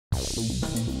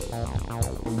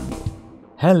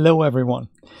Hello everyone!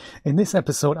 In this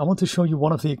episode I want to show you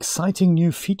one of the exciting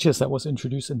new features that was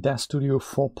introduced in Daz Studio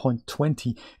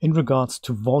 4.20 in regards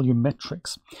to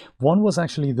volumetrics. One was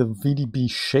actually the VDB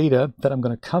shader that I'm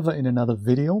going to cover in another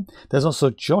video. There's also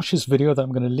Josh's video that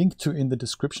I'm going to link to in the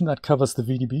description that covers the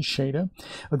VDB shader.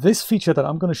 But this feature that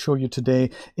I'm going to show you today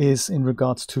is in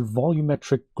regards to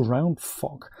volumetric ground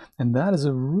fog. And that is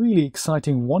a really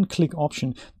exciting one-click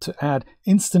option to add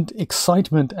instant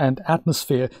excitement and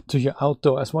atmosphere to your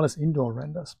outdoor as well as indoor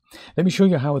renders. Let me show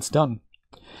you how it's done.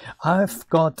 I've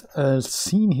got a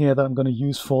scene here that I'm going to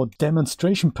use for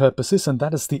demonstration purposes, and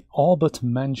that is the Albert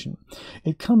Mansion.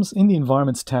 It comes in the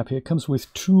Environments tab here. It comes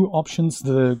with two options,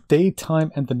 the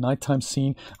daytime and the nighttime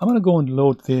scene. I'm going to go and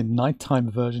load the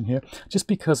nighttime version here, just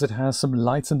because it has some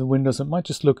lights in the windows. It might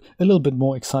just look a little bit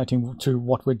more exciting to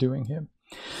what we're doing here.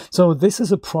 So this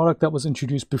is a product that was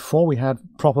introduced before we had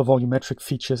proper volumetric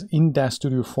features in Daz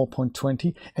Studio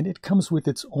 4.20, and it comes with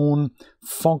its own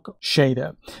fog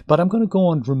shader. But I'm going to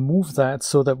go and remove that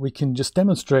so that we can just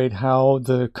demonstrate how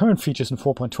the current features in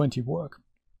 4.20 work.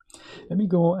 Let me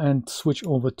go and switch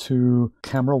over to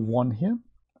camera 1 here.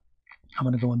 I'm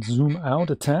going to go and zoom out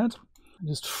a tad.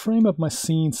 Just frame up my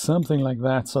scene, something like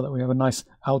that, so that we have a nice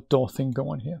outdoor thing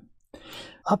going here.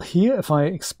 Up here, if I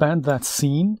expand that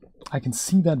scene, I can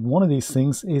see that one of these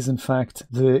things is in fact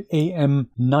the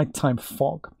AM nighttime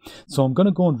fog. So I'm going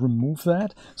to go and remove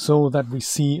that so that we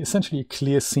see essentially a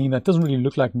clear scene that doesn't really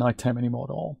look like nighttime anymore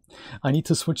at all. I need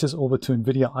to switch this over to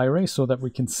NVIDIA Iray so that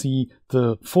we can see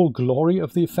the full glory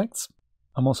of the effects.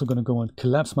 I'm also going to go and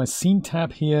collapse my scene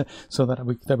tab here so that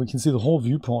we can see the whole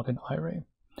viewport in Iray.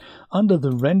 Under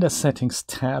the render settings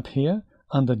tab here,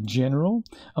 under general,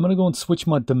 I'm going to go and switch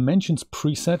my dimensions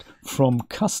preset from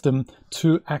custom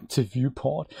to active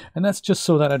viewport. And that's just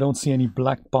so that I don't see any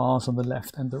black bars on the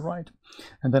left and the right.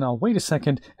 And then I'll wait a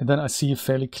second, and then I see a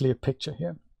fairly clear picture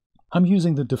here. I'm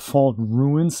using the default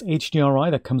Ruins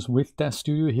HDRI that comes with Daz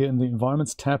Studio here in the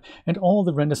Environments tab, and all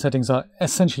the render settings are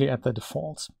essentially at their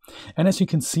defaults. And as you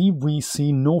can see, we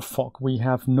see no fog. We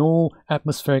have no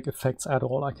atmospheric effects at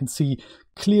all. I can see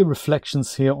clear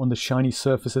reflections here on the shiny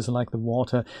surfaces like the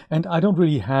water, and I don't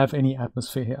really have any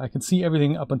atmosphere here. I can see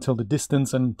everything up until the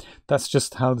distance, and that's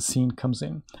just how the scene comes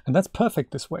in. And that's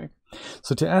perfect this way.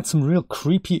 So to add some real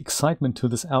creepy excitement to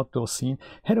this outdoor scene,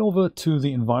 head over to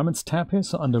the Environments tab here,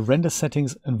 so under Render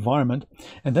Settings, Environment,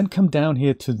 and then come down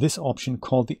here to this option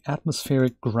called the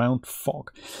Atmospheric Ground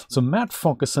Fog. So matte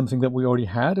fog is something that we already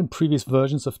had in previous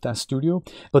versions of Daz Studio,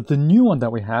 but the new one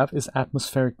that we have is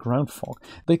Atmospheric Ground Fog.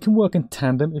 They can work in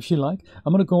tandem if you like.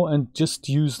 I'm going to go and just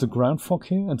use the ground fog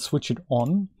here and switch it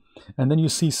on. And then you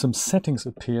see some settings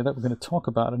appear that we're going to talk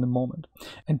about in a moment.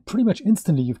 And pretty much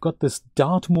instantly you've got this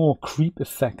Dartmoor creep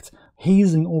effect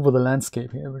hazing over the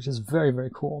landscape here, which is very, very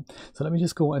cool. So let me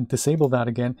just go and disable that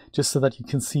again, just so that you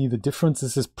can see the difference.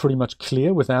 This is pretty much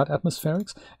clear without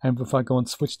atmospherics. And if I go and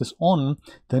switch this on,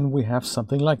 then we have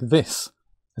something like this.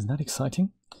 Isn't that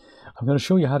exciting? I'm going to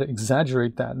show you how to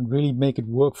exaggerate that and really make it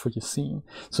work for your scene.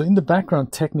 So in the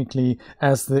background, technically,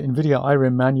 as the NVIDIA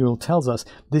Iray manual tells us,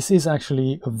 this is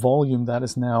actually a volume that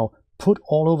is now put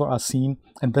all over our scene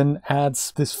and then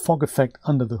adds this fog effect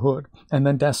under the hood. And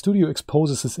then Daz Studio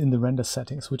exposes this in the render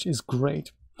settings, which is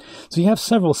great. So you have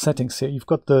several settings here. You've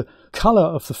got the color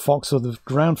of the fog, so the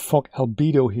ground fog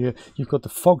albedo here. You've got the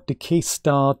fog decay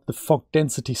start, the fog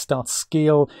density start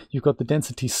scale. You've got the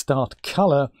density start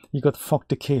color. You've got the fog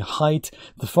decay height,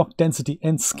 the fog density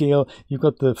end scale. You've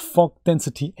got the fog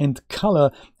density end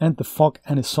color, and the fog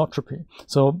anisotropy.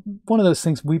 So one of those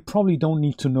things, we probably don't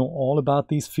need to know all about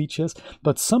these features,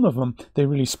 but some of them, they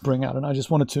really spring out, and I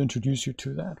just wanted to introduce you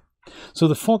to that. So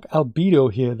the fog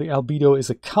albedo here, the albedo is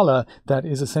a color that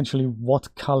is essentially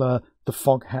what color the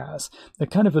fog has. A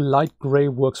kind of a light gray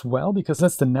works well because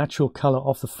that's the natural color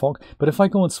of the fog. But if I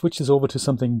go and switch this over to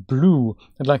something blue,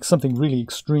 and like something really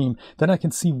extreme, then I can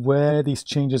see where these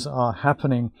changes are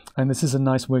happening. And this is a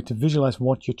nice way to visualize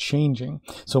what you're changing.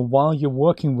 So while you're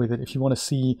working with it, if you want to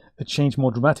see a change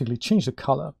more dramatically, change the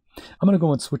color. I'm going to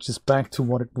go and switch this back to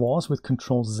what it was with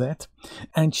Control Z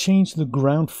and change the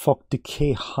ground fog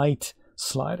decay height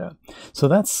slider. So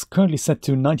that's currently set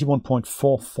to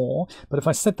 91.44, but if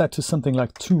I set that to something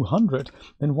like 200,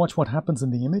 then watch what happens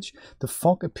in the image. The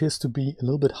fog appears to be a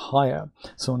little bit higher.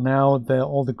 So now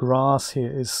all the grass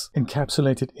here is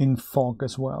encapsulated in fog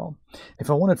as well.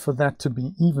 If I wanted for that to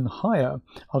be even higher,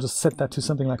 I'll just set that to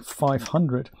something like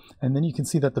 500, and then you can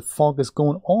see that the fog is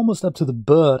going almost up to the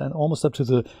bird and almost up to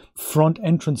the front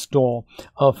entrance door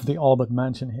of the Albert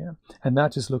Mansion here. And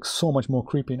that just looks so much more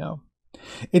creepy now.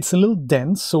 It's a little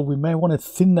dense, so we may want to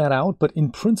thin that out, but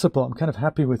in principle, I'm kind of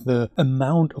happy with the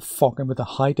amount of fog and with the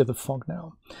height of the fog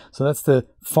now. So that's the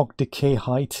fog decay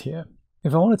height here.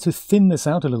 If I wanted to thin this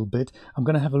out a little bit, I'm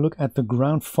going to have a look at the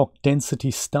ground fog density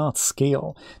start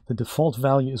scale. The default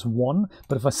value is 1,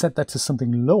 but if I set that to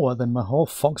something lower, then my whole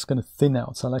fog's going to thin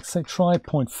out. So like say try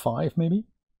 0.5 maybe.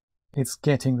 It's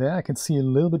getting there. I can see a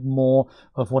little bit more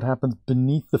of what happens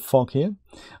beneath the fog here.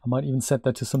 I might even set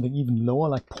that to something even lower,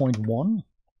 like 0.1.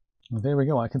 There we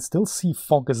go. I can still see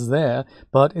fog is there,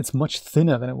 but it's much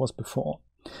thinner than it was before.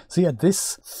 So yeah,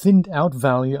 this thinned out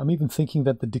value, I'm even thinking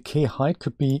that the decay height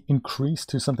could be increased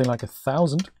to something like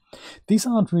 1,000. These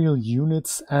aren't real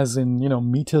units as in,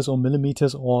 meters or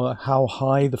millimeters or how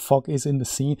high the fog is in the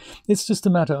scene. It's just a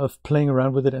matter of playing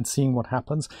around with it and seeing what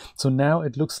happens. So now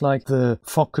it looks like the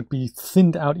fog could be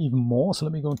thinned out even more. So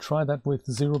let me go and try that with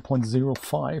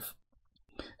 0.05.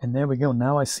 And there we go.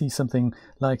 Now I see something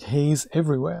like haze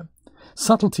everywhere.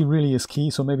 Subtlety really is key.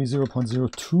 So maybe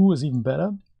 0.02 is even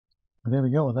better. There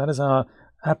we go. That is our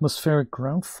atmospheric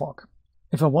ground fog.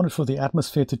 If I wanted for the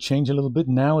atmosphere to change a little bit,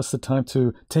 now is the time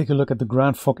to take a look at the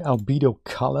ground fog albedo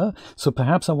color. So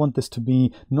perhaps I want this to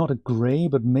be not a gray,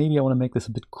 but maybe I want to make this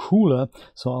a bit cooler.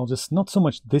 So I'll just, not so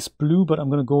much this blue, but I'm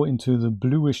going to go into the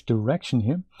bluish direction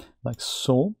here, like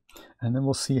so. And then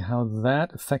we'll see how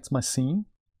that affects my scene.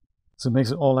 So it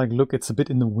makes it all like, look, it's a bit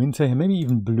in the winter here, maybe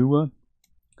even bluer.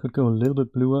 Could go a little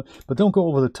bit bluer, but don't go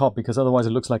over the top because otherwise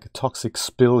it looks like a toxic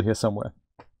spill here somewhere.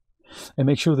 And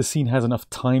make sure the scene has enough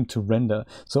time to render.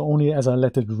 So only as I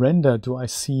let it render do I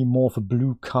see more of a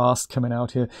blue cast coming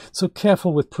out here. So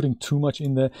careful with putting too much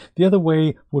in there. The other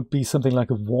way would be something like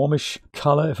a warmish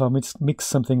color. If I mix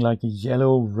something like a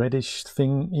yellow reddish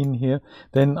thing in here,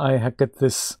 then I get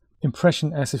this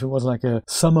impression as if it was like a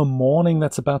summer morning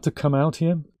that's about to come out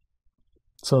here.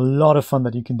 So a lot of fun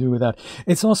that you can do with that.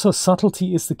 It's also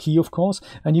subtlety is the key, of course,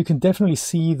 and you can definitely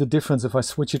see the difference if I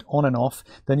switch it on and off.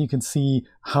 Then you can see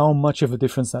how much of a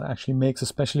difference that actually makes,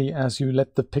 especially as you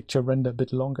let the picture render a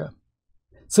bit longer.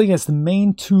 So yes, the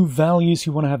main two values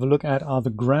you want to have a look at are the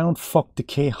ground fog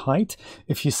decay height.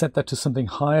 If you set that to something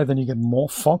higher, then you get more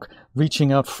fog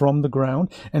reaching out from the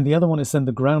ground. And the other one is then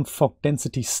the ground fog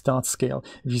density start scale.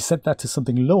 If you set that to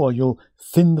something lower, you'll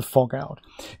thin the fog out.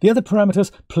 The other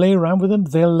parameters, play around with them.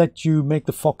 They'll let you make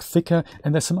the fog thicker.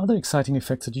 And there's some other exciting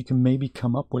effects that you can maybe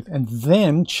come up with. And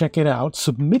then check it out,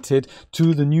 submit it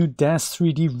to the new Daz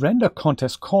 3D Render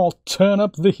Contest called Turn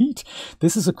Up the Heat.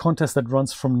 This is a contest that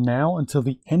runs from now until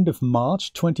the end of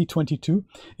March 2022.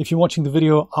 If you're watching the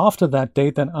video after that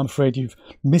date, then I'm afraid you've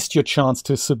missed your chance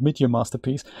to submit your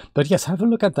masterpiece. But yes, have a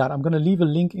look at that. I'm going to leave a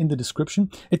link in the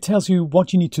description. It tells you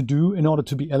what you need to do in order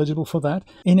to be eligible for that.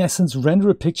 In essence, render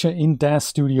a picture in Daz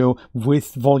Studio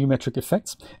with volumetric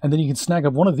effects, and then you can snag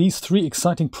up one of these 3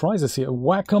 exciting prizes here. A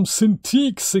Wacom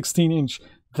Cintiq 16-inch.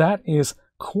 That is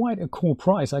quite a cool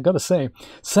prize, I gotta say.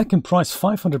 Second prize,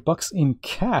 $500 in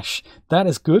cash. That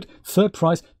is good. Third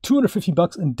prize,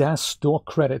 $250 in Daz Store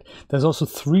credit. There's also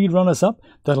 3 runners up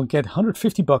that'll get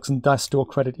 $150 in Daz Store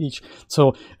credit each.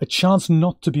 So a chance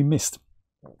not to be missed.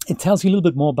 It tells you a little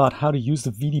bit more about how to use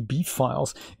the VDB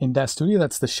files in Daz Studio.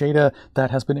 That's the shader that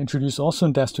has been introduced also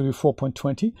in Daz Studio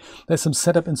 4.20. There's some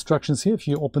setup instructions here. If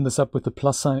you open this up with the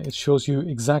plus sign, it shows you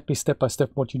exactly step by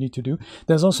step what you need to do.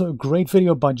 There's also a great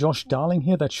video by Josh Darling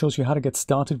here that shows you how to get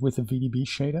started with the VDB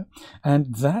shader.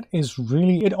 And that is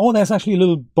really it. Oh, there's actually a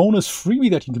little bonus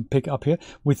freebie that you can pick up here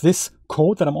with this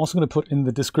code that I'm also going to put in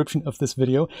the description of this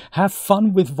video. Have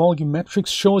fun with Volumetrics,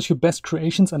 show us your best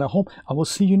creations, and I hope I will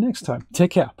see you next time.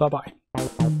 Take care.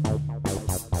 Bye-bye.